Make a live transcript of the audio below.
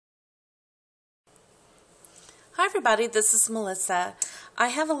Hi everybody, this is Melissa. I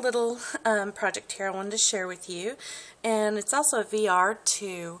have a little project here I wanted to share with you, and it's also a VR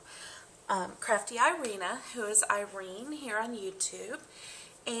to Craftyirina, who is Irene here on YouTube,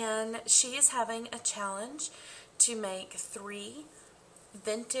 and she is having a challenge to make 3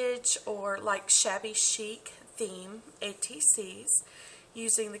 vintage or like shabby chic theme ATCs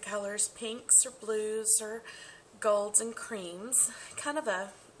using the colors pinks or blues or golds and creams, kind of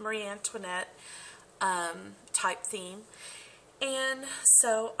a Marie Antoinette type theme. And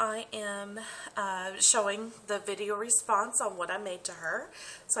so I am showing the video response on what I made to her,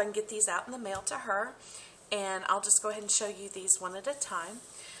 so I can get these out in the mail to her, and I'll just go ahead and show you these one at a time.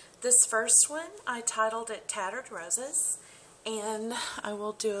 This first one I titled it Tattered Roses, and I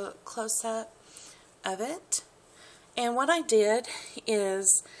will do a close-up of it. And what I did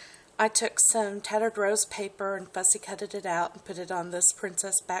is I took some tattered rose paper and fussy cutted it out and put it on this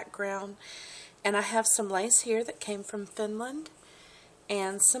princess background. And I have some lace here that came from Finland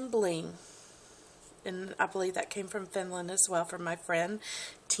and some bling. And I believe that came from Finland as well from my friend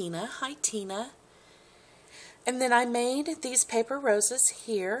Tina. Hi Tina. And then I made these paper roses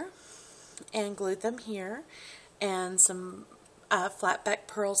here and glued them here, and some flat back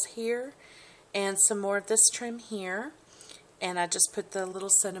pearls here, and some more of this trim here. And I just put the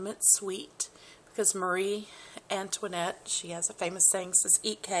little sentiment sweet, because Marie Antoinette, she has a famous saying, says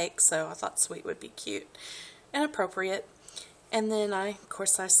eat cake, so I thought sweet would be cute and appropriate. And then of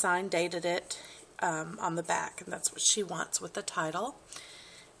course I signed dated it on the back, and that's what she wants with the title.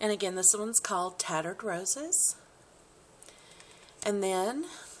 And again, this one's called Tattered Roses. And then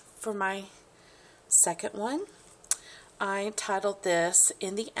for my second one, I titled this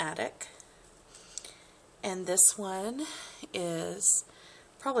In the Attic. And this one is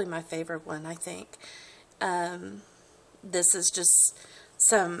probably my favorite one, I think. This is just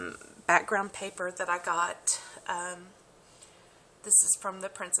some background paper that I got. This is from the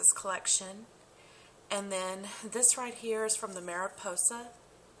Princess Collection. And then this right here is from the Mariposa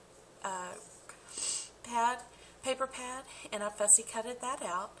paper pad, and I fussy cutted that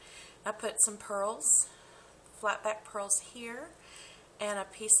out. I put some pearls, flat back pearls here, and a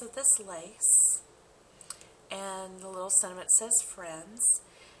piece of this lace, and the little sentiment says friends,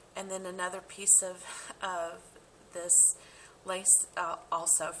 and then another piece of this lace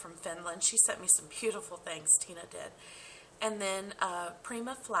also from Finland. She sent me some beautiful things, Tina did. And then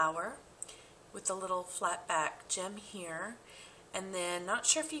Prima flower with a little flat back gem here. And then, not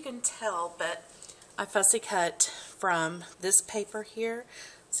sure if you can tell, but I fussy cut from this paper here.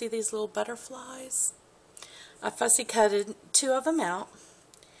 See these little butterflies? I fussy cutted 2 of them out,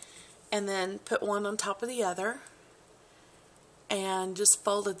 and then put one on top of the other, and just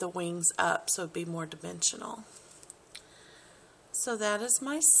folded the wings up so it'd be more dimensional. So that is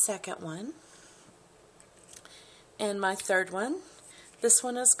my second one. And my third one, this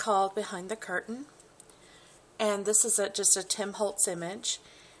one is called Behind the Curtain, and this is just a Tim Holtz image,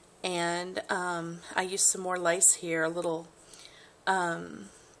 and I used some more lace here, a little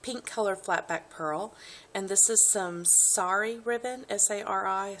pink color flat back pearl, and this is some sari ribbon,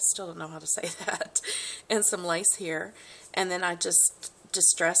 S-A-R-I, I still don't know how to say that, and some lace here. And then I just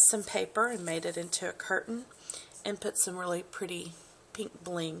distressed some paper and made it into a curtain, and put some really pretty pink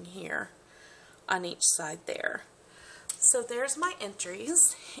bling here on each side there. So there's my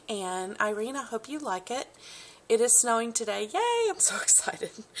entries, and Irene, I hope you like it. It is snowing today. Yay, I'm so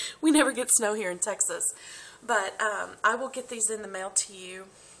excited. We never get snow here in Texas. But I will get these in the mail to you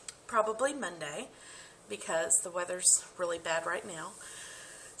probably Monday, because the weather's really bad right now.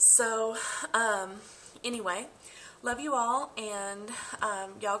 So anyway, love you all, and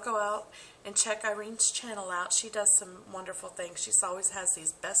y'all go out and check Irene's channel out. She does some wonderful things. She always has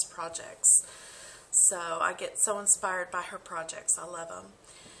these best projects. So I get so inspired by her projects. I love them.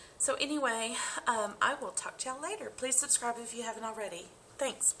 So anyway, I will talk to y'all later. Please subscribe if you haven't already.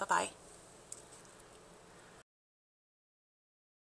 Thanks. Bye-bye.